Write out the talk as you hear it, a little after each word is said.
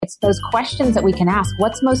it's those questions that we can ask.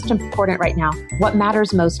 What's most important right now? What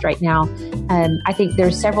matters most right now? I think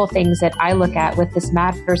there's several things that I look at with this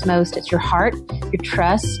matters most. It's your heart, your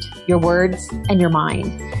trust, your words, and your mind.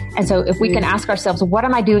 And so if we can ask ourselves, what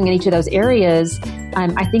am I doing in each of those areas?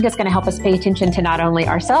 I think it's going to help us pay attention to not only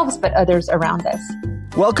ourselves, but others around us.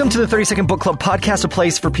 Welcome to the 30-Second Book Club podcast, a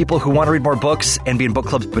place for people who want to read more books and be in book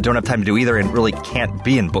clubs but don't have time to do either and really can't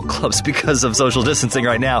be in book clubs because of social distancing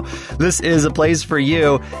right now. This is a place for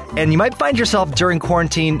you. And you might find yourself during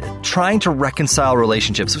quarantine trying to reconcile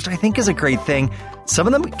relationships, which I think is a great thing. Some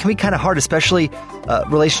of them can be kind of hard, especially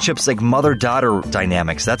relationships like mother-daughter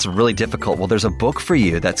dynamics. That's really difficult. Well, there's a book for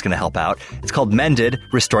you that's going to help out. It's called Mended,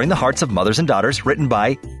 Restoring the Hearts of Mothers and Daughters, written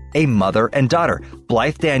by a mother and daughter,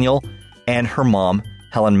 Blythe Daniel and her mom,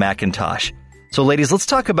 Helen McIntosh. So ladies, let's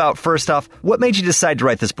talk about, first off, what made you decide to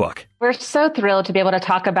write this book? We're so thrilled to be able to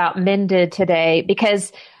talk about Mended today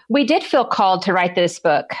because we did feel called to write this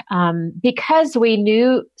book because we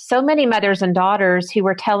knew so many mothers and daughters who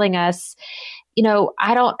were telling us, you know,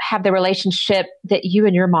 I don't have the relationship that you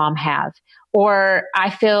and your mom have, or I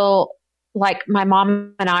feel like my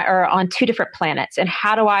mom and I are on two different planets, and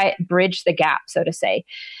how do I bridge the gap, so to say?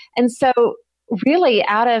 And so really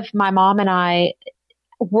out of my mom and I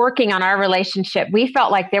working on our relationship, we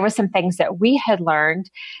felt like there were some things that we had learned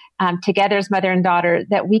together as mother and daughter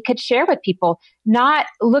that we could share with people. Not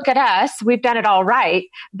look at us, we've done it all right,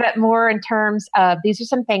 but more in terms of these are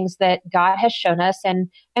some things that God has shown us,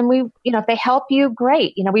 and we, you know, if they help you,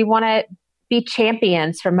 great. You know, we want to be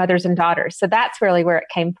champions for mothers and daughters. So that's really where it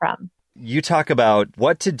came from. You talk about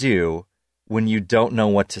what to do when you don't know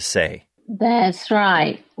what to say. That's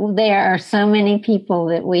right. There are so many people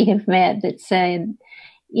that we have met that said,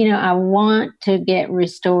 you know, I want to get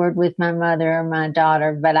restored with my mother or my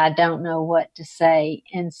daughter, but I don't know what to say.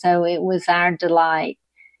 And so it was our delight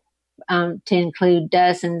to include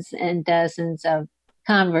dozens and dozens of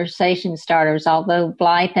conversation starters, although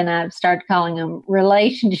Blythe and I have started calling them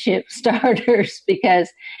relationship starters, because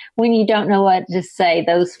when you don't know what to say,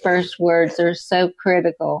 those first words are so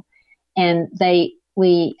critical. And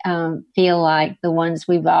we feel like the ones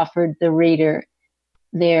we've offered the reader,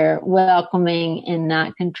 they're welcoming and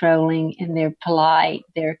not controlling, and they're polite,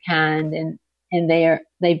 they're kind, and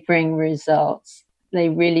they bring results. They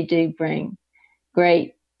really do bring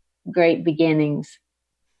great beginnings.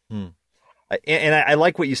 And I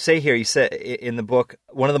like what you say here. You said in the book,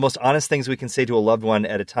 one of the most honest things we can say to a loved one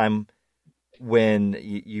at a time when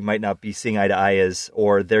you might not be seeing eye to eye is,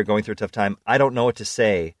 or they're going through a tough time, I don't know what to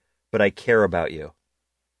say, but I care about you.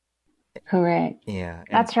 Correct. Yeah.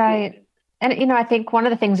 That's right. And, you know, I think one of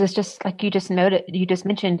the things is just like you just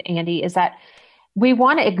mentioned, Andy, is that we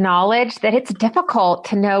want to acknowledge that it's difficult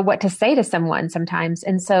to know what to say to someone sometimes.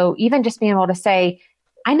 And so even just being able to say,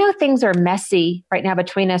 I know things are messy right now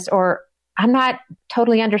between us, or I'm not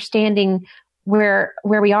totally understanding where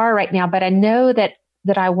we are right now, but I know that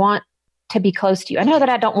I want to be close to you. I know that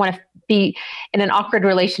I don't want to be in an awkward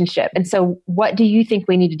relationship. And so what do you think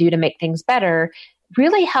we need to do to make things better?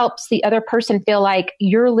 Really helps the other person feel like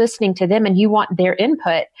you're listening to them and you want their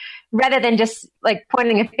input, rather than just like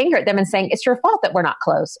pointing a finger at them and saying, it's your fault that we're not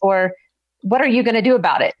close, or what are you going to do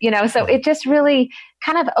about it? You know, so it just really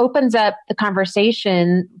kind of opens up the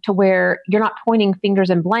conversation to where you're not pointing fingers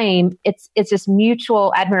and blame. It's this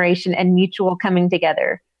mutual admiration and mutual coming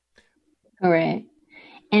together. Correct.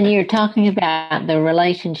 And you're talking about the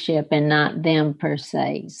relationship and not them per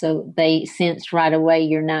se. So they sense right away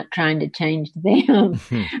you're not trying to change them.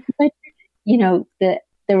 But, you know, the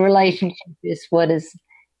relationship is what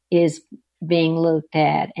is being looked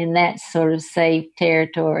at. And that's sort of safe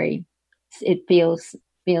territory. It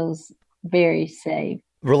feels very safe.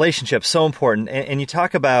 Relationships, so important. And you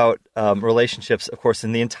talk about relationships, of course,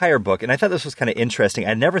 in the entire book. And I thought this was kind of interesting.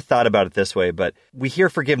 I never thought about it this way, but we hear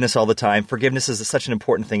forgiveness all the time. Forgiveness is such an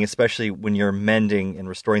important thing, especially when you're mending and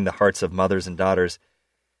restoring the hearts of mothers and daughters.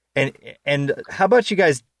 And how about you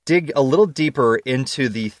guys dig a little deeper into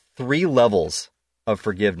the 3 levels of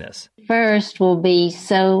forgiveness? First will be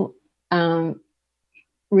so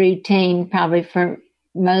routine probably for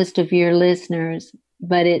most of your listeners,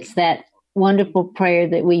 but it's that wonderful prayer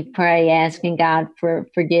that we pray asking God for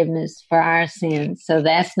forgiveness for our sins. So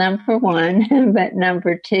that's number 1. But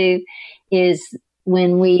number 2 is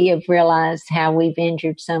when we have realized how we've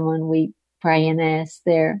injured someone, we pray and ask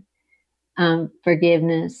their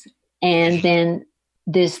forgiveness. And then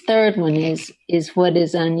this third one is what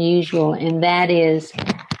is unusual, and that is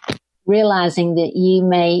realizing that you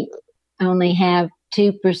may only have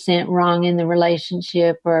 2% wrong in the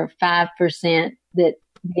relationship, or 5% that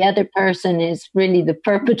the other person is really the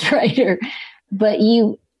perpetrator, but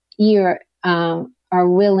you're are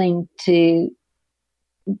willing to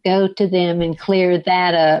go to them and clear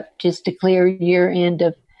that up, just to clear your end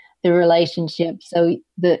of the relationship. So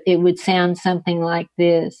it would sound something like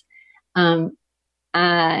this.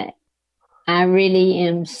 I really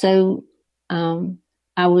am so,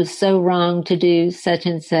 I was so wrong to do such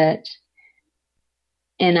and such,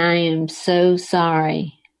 and I am so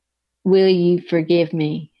sorry. Will you forgive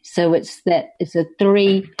me? So it's a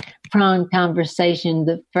 3-pronged conversation.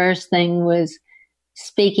 The first thing was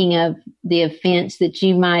speaking of the offense that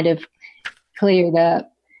you might have cleared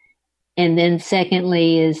up. And then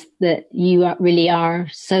secondly is that you really are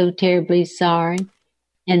so terribly sorry.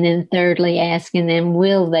 And then thirdly, asking them,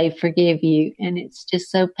 will they forgive you? And it's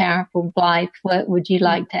just so powerful. Blythe, what would you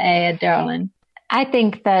like to add, darling? I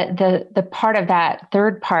think that the part of that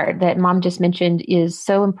third part that Mom just mentioned is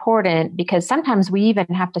so important, because sometimes we even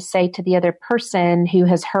have to say to the other person who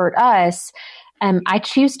has hurt us, I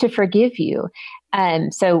choose to forgive you.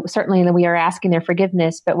 So certainly we are asking their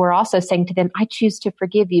forgiveness, but we're also saying to them, I choose to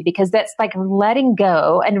forgive you, because that's like letting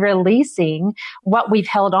go and releasing what we've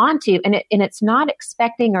held on to. And it's not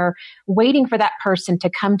expecting or waiting for that person to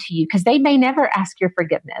come to you, because they may never ask your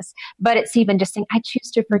forgiveness, but it's even just saying, I choose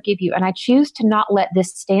to forgive you, and I choose to not let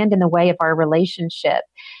this stand in the way of our relationship.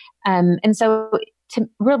 And so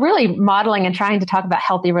we're really modeling and trying to talk about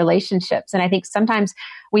healthy relationships. And I think sometimes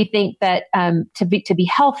we think that to be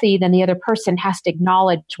healthy, then the other person has to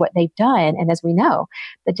acknowledge what they've done. And as we know,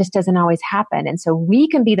 that just doesn't always happen. And so we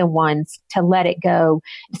can be the ones to let it go.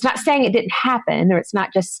 It's not saying it didn't happen, or it's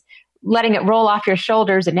not just letting it roll off your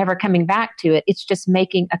shoulders and never coming back to it. It's just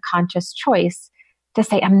making a conscious choice to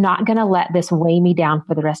say, I'm not going to let this weigh me down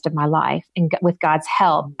for the rest of my life. And with God's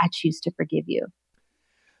help, I choose to forgive you.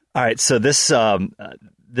 All right, so this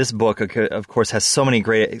book, of course, has so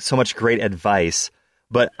much great advice.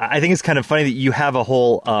 But I think it's kind of funny that you have a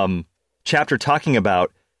whole chapter talking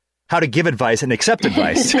about how to give advice and accept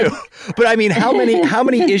advice too. But I mean, how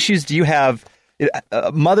many issues do you have,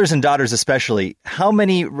 mothers and daughters especially? How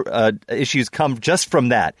many issues come just from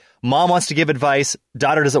that? Mom wants to give advice,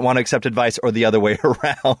 daughter doesn't want to accept advice, or the other way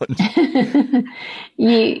around.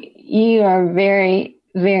 You are very,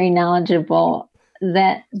 very knowledgeable.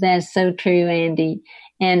 That's so true, Andy.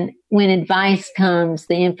 And when advice comes,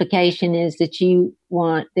 the implication is that you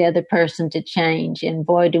want the other person to change. And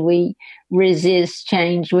boy, do we resist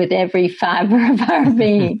change with every fiber of our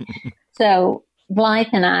being. So Blythe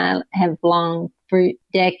and I have longed for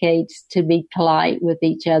decades to be polite with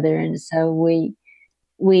each other. And so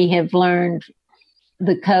we have learned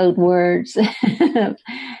the code words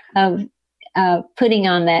of putting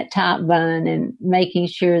on that top bun and making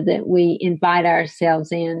sure that we invite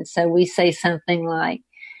ourselves in. So we say something like,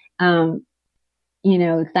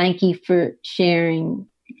 thank you for sharing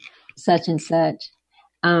such and such.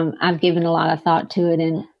 I've given a lot of thought to it,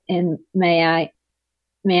 and may I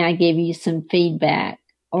give you some feedback?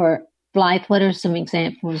 Or Blythe, what are some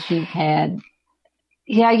examples you've had?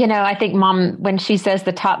 Yeah, I think Mom, when she says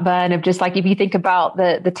the top bun of just like, if you think about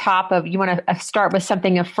the top of, you want to start with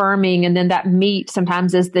something affirming, and then that meat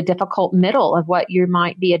sometimes is the difficult middle of what you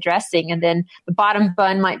might be addressing. And then the bottom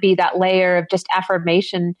bun might be that layer of just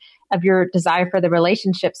affirmation of your desire for the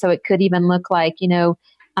relationship. So it could even look like,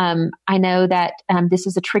 I know that this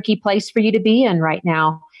is a tricky place for you to be in right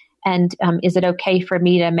now. And is it okay for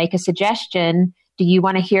me to make a suggestion? Do you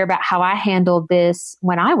want to hear about how I handled this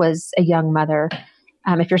when I was a young mother?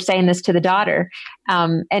 If you're saying this to the daughter,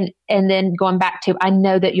 and then going back to, I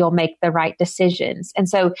know that you'll make the right decisions. And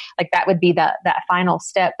so like, that would be that final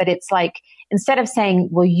step. But it's like, instead of saying,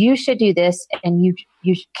 well, you should do this and you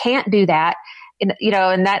can't do that,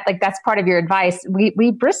 and that, like, that's part of your advice. We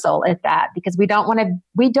bristle at that, because we don't want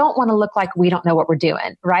to look like we don't know what we're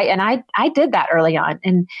doing. Right. And I did that early on,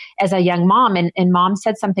 and as a young mom, and Mom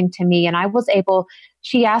said something to me, and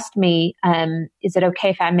she asked me, is it okay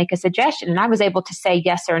if I make a suggestion? And I was able to say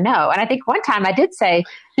yes or no. And I think one time I did say,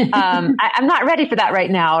 I'm not ready for that right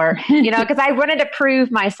now, or, because I wanted to prove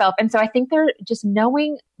myself. And so I think they're just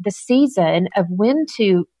knowing the season of when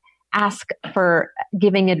to ask for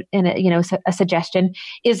giving a suggestion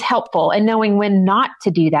is helpful. And knowing when not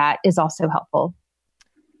to do that is also helpful.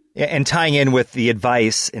 And tying in with the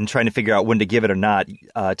advice and trying to figure out when to give it or not,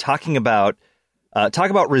 talk about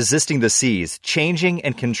resisting the C's, changing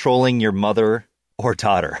and controlling your mother or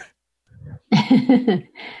daughter.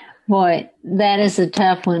 Boy, that is a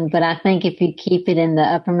tough one. But I think if you keep it in the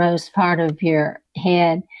uppermost part of your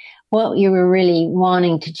head, what you were really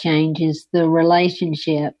wanting to change is the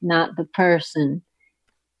relationship, not the person.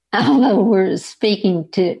 Although we're speaking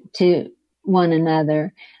to one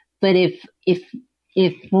another, but if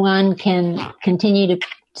one can continue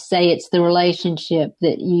say it's the relationship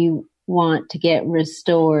that you want to get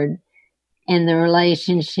restored, and the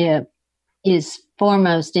relationship is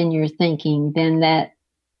foremost in your thinking, then that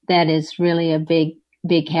is really a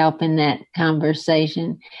big help in that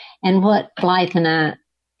conversation. And what Blythe and I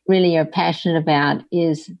really are passionate about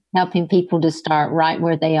is helping people to start right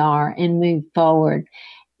where they are and move forward.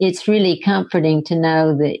 It's really comforting to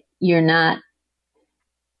know that we're not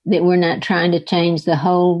trying to change the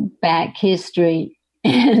whole back history,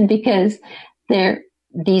 and because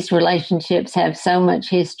these relationships have so much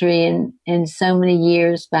history and so many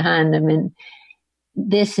years behind them, and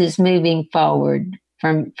this is moving forward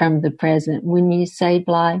from the present. Wouldn't you say,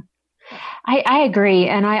 Blythe? I agree.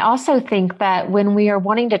 And I also think that when we are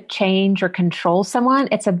wanting to change or control someone,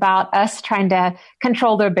 it's about us trying to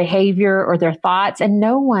control their behavior or their thoughts. And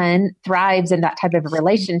no one thrives in that type of a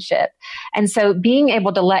relationship. And so being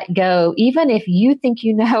able to let go, even if you think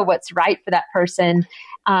you know what's right for that person,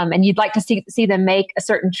 and you'd like to see them make a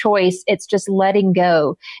certain choice, it's just letting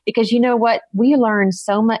go. Because you know what? We learn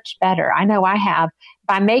so much better. I know I have,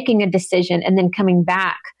 by making a decision and then coming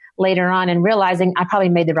back later on and realizing I probably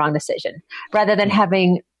made the wrong decision, rather than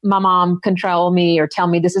having my mom control me or tell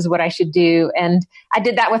me this is what I should do. And I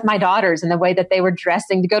did that with my daughters in the way that they were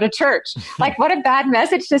dressing to go to church. Like, what a bad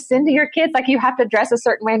message to send to your kids. Like, you have to dress a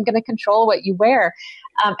certain way. I'm going to control what you wear.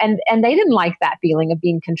 And they didn't like that feeling of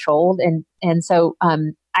being controlled. And so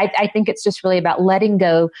I think it's just really about letting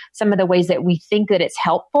go some of the ways that we think that it's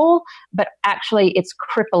helpful, but actually it's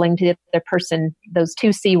crippling to the other person, those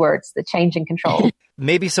two C words, the change and control.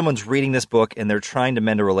 Maybe someone's reading this book and they're trying to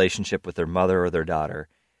mend a relationship with their mother or their daughter,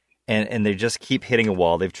 and they just keep hitting a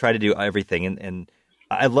wall. They've tried to do everything. And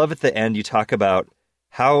I love at the end you talk about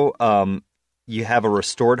how you have a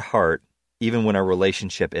restored heart even when a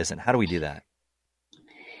relationship isn't. How do we do that?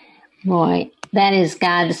 Boy, that is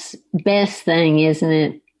God's best thing, isn't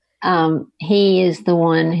it? He is the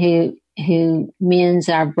one who mends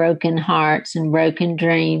our broken hearts and broken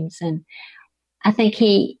dreams. And I think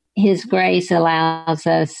His grace allows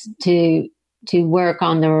us to work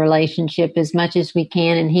on the relationship as much as we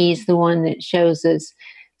can. And He's the one that shows us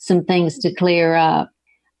some things to clear up.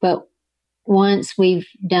 But once we've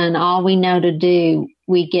done all we know to do,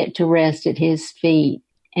 we get to rest at His feet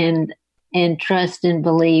and trust and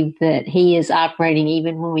believe that He is operating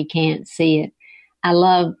even when we can't see it. I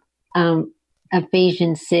love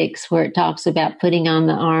Ephesians 6, where it talks about putting on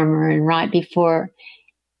the armor, and right before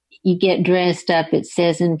you get dressed up, it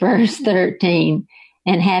says in verse 13,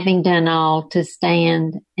 and having done all to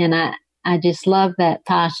stand. And I just love that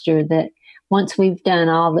posture, that once we've done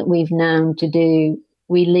all that we've known to do,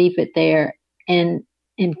 we leave it there and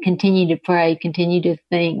continue to pray, continue to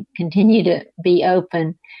think, continue to be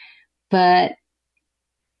open. But,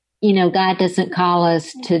 you know, God doesn't call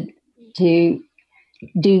us to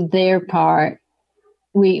do their part.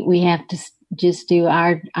 We have to just do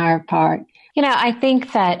our part. You know, I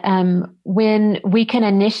think that when we can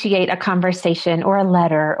initiate a conversation or a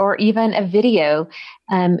letter or even a video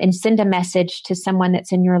and send a message to someone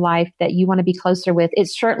that's in your life that you want to be closer with,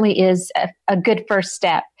 it certainly is a good first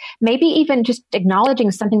step. Maybe even just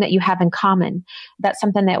acknowledging something that you have in common. That's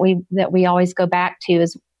something that we always go back to,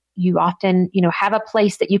 is you often, have a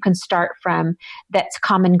place that you can start from that's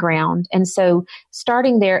common ground. And so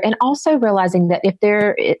starting there, and also realizing that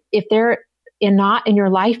if they're not in your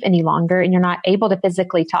life any longer and you're not able to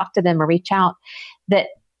physically talk to them or reach out, that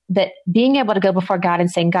being able to go before God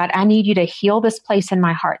and saying, God, I need you to heal this place in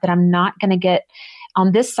my heart that I'm not going to get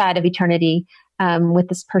on this side of eternity with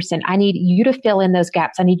this person. I need you to fill in those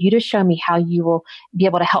gaps. I need you to show me how you will be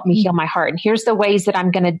able to help me heal my heart. And here's the ways that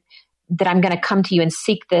I'm going to come to you and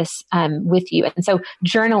seek this with you. And so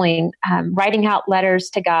journaling, writing out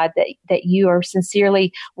letters to God that you are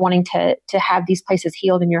sincerely wanting to have these places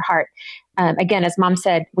healed in your heart. Again, as Mom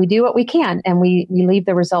said, we do what we can and we leave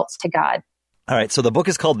the results to God. All right. So the book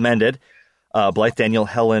is called Mended. Blythe Daniel,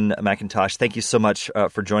 Helen McIntosh, thank you so much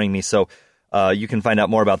for joining me. So you can find out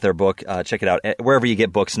more about their book. Check it out wherever you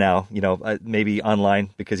get books now, maybe online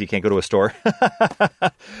because you can't go to a store.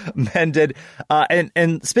 Mended.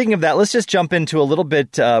 And speaking of that, let's just jump into a little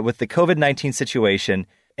bit with the COVID-19 situation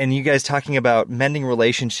and you guys talking about mending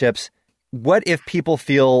relationships. What if people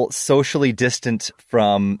feel socially distant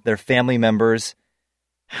from their family members?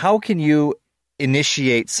 How can you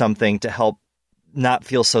initiate something to help not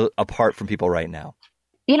feel so apart from people right now?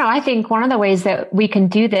 I think one of the ways that we can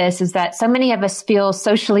do this is that so many of us feel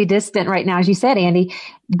socially distant right now, as you said, Andy,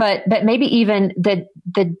 but maybe even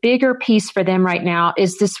the bigger piece for them right now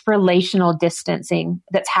is this relational distancing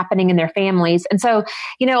that's happening in their families. And so,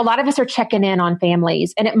 a lot of us are checking in on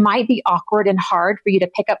families, and it might be awkward and hard for you to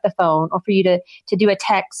pick up the phone or for you to do a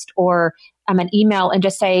text or an email and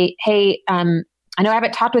just say, hey, I know I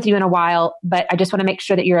haven't talked with you in a while, but I just want to make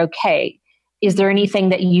sure that you're okay. Is there anything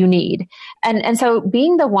that you need? And so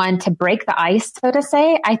being the one to break the ice, so to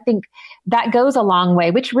say, I think that goes a long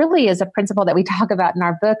way, which really is a principle that we talk about in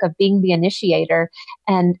our book of being the initiator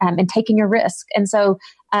and taking a risk. And so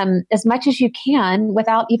as much as you can,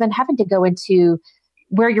 without even having to go into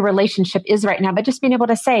where your relationship is right now, but just being able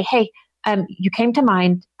to say, hey, you came to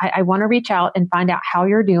mind. I want to reach out and find out how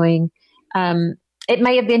you're doing. It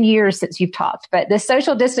may have been years since you've talked, but the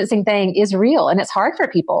social distancing thing is real and it's hard for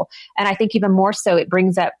people. And I think even more so, it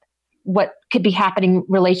brings up what could be happening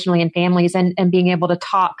relationally in families and being able to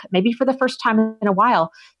talk maybe for the first time in a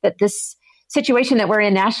while that this situation that we're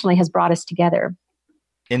in nationally has brought us together.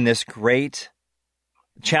 In this great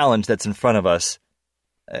challenge that's in front of us,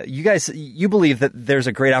 you believe that there's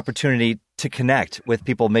a great opportunity to connect with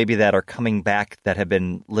people maybe that are coming back that have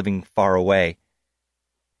been living far away.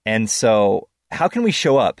 And so how can we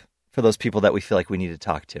show up for those people that we feel like we need to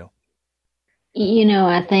talk to?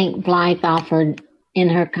 I think Blythe offered in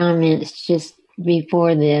her comments just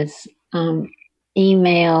before this,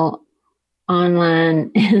 email,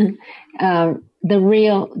 online, the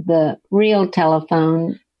real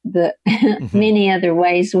telephone, the many other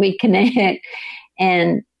ways we connect,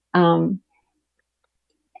 and I'll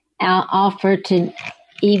offer to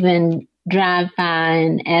even drive by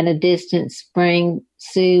and at a distance bring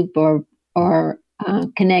soup or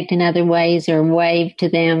connect in other ways or wave to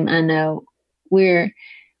them. I know we're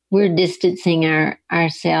distancing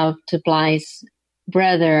ourselves to Blythe's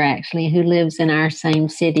brother, actually, who lives in our same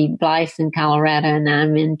city. Blythe's in Colorado and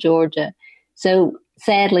I'm in Georgia. So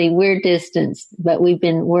sadly, we're distanced, but we've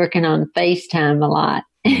been working on FaceTime a lot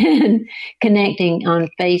and connecting on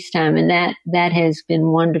FaceTime. And that has been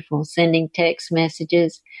wonderful, sending text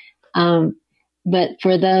messages. But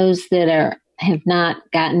for those that have not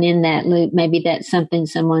gotten in that loop, maybe that's something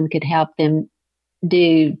someone could help them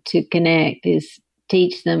do to connect, is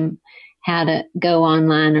teach them how to go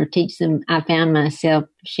online or teach them. I found myself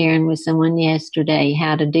sharing with someone yesterday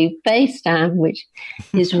how to do FaceTime, which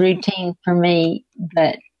is routine for me,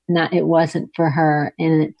 but it wasn't for her,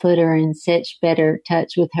 and it put her in such better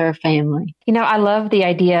touch with her family. I love the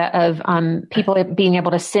idea of people being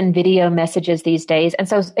able to send video messages these days. And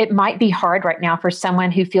so it might be hard right now for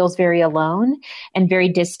someone who feels very alone and very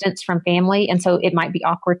distanced from family. And so it might be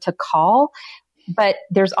awkward to call, but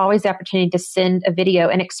there's always the opportunity to send a video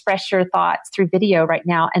and express your thoughts through video right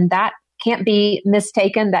now. And that can't be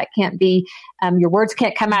mistaken. That can't be, your words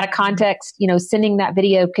can't come out of context. Sending that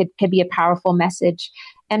video could be a powerful message.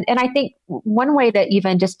 And I think one way to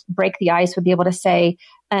even just break the ice would be able to say,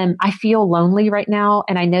 I feel lonely right now.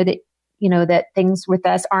 And I know that, that things with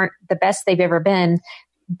us aren't the best they've ever been,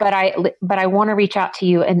 but I want to reach out to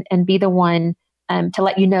you and be the one to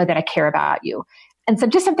let you know that I care about you. And so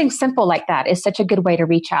just something simple like that is such a good way to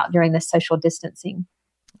reach out during this social distancing.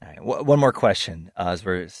 All right, one more question as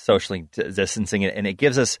we're socially distancing, and it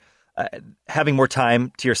gives us having more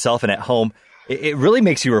time to yourself and at home. It really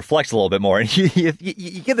makes you reflect a little bit more, and you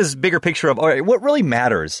get this bigger picture of, all right, what really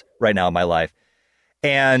matters right now in my life.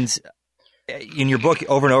 And in your book,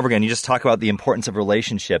 over and over again, you just talk about the importance of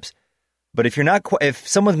relationships. But if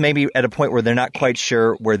someone's maybe at a point where they're not quite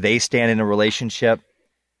sure where they stand in a relationship,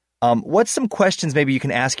 what's some questions maybe you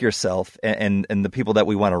can ask yourself and the people that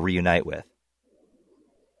we want to reunite with?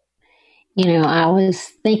 I was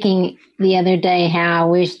thinking the other day how I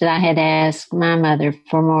wish that I had asked my mother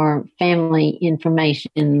for more family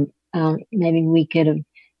information. Maybe we could have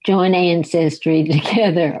joined Ancestry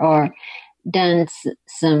together or done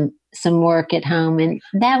some work at home. And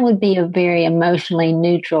that would be a very emotionally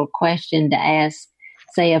neutral question to ask,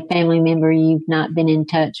 say, a family member you've not been in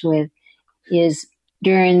touch with, is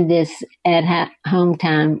during this at-home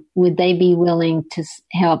time, would they be willing to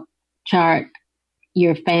help chart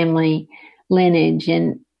your family lineage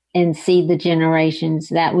and see the generations?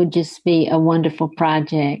 That would just be a wonderful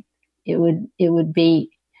project. It would be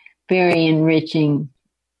very enriching.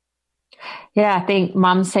 Yeah, I think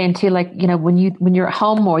Mom's saying too, like, when you're at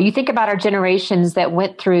home more, you think about our generations that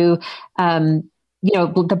went through,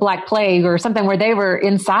 the Black Plague or something where they were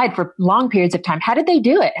inside for long periods of time. How did they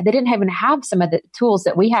do it? They didn't even have some of the tools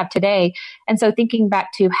that we have today. And so thinking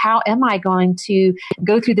back to how am I going to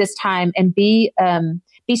go through this time and be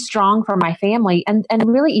be strong for my family. And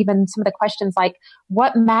really even some of the questions like,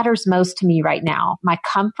 what matters most to me right now? My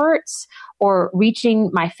comforts or reaching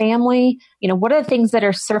my family? What are the things that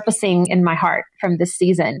are surfacing in my heart from this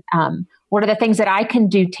season? What are the things that I can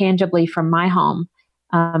do tangibly from my home?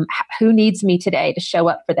 Who needs me today to show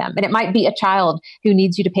up for them? And it might be a child who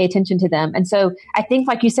needs you to pay attention to them. And so I think,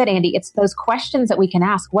 like you said, Andy, it's those questions that we can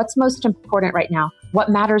ask. What's most important right now? What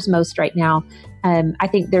matters most right now? I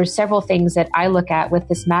think there's several things that I look at with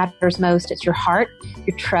this matters most. It's your heart,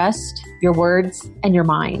 your trust, your words, and your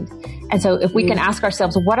mind. And so if we can ask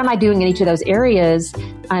ourselves, what am I doing in each of those areas?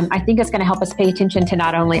 I think it's going to help us pay attention to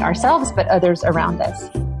not only ourselves, but others around us.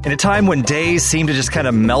 In a time when days seem to just kind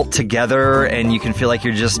of melt together and you can feel like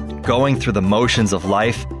you're just going through the motions of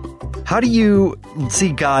life, how do you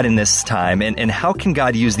see God in this time, and how can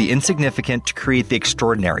God use the insignificant to create the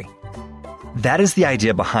extraordinary? That is the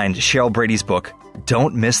idea behind Cheryl Brady's book,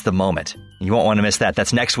 Don't Miss the Moment. You won't want to miss that.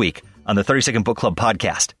 That's next week on the 30 Second Book Club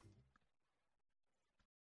podcast.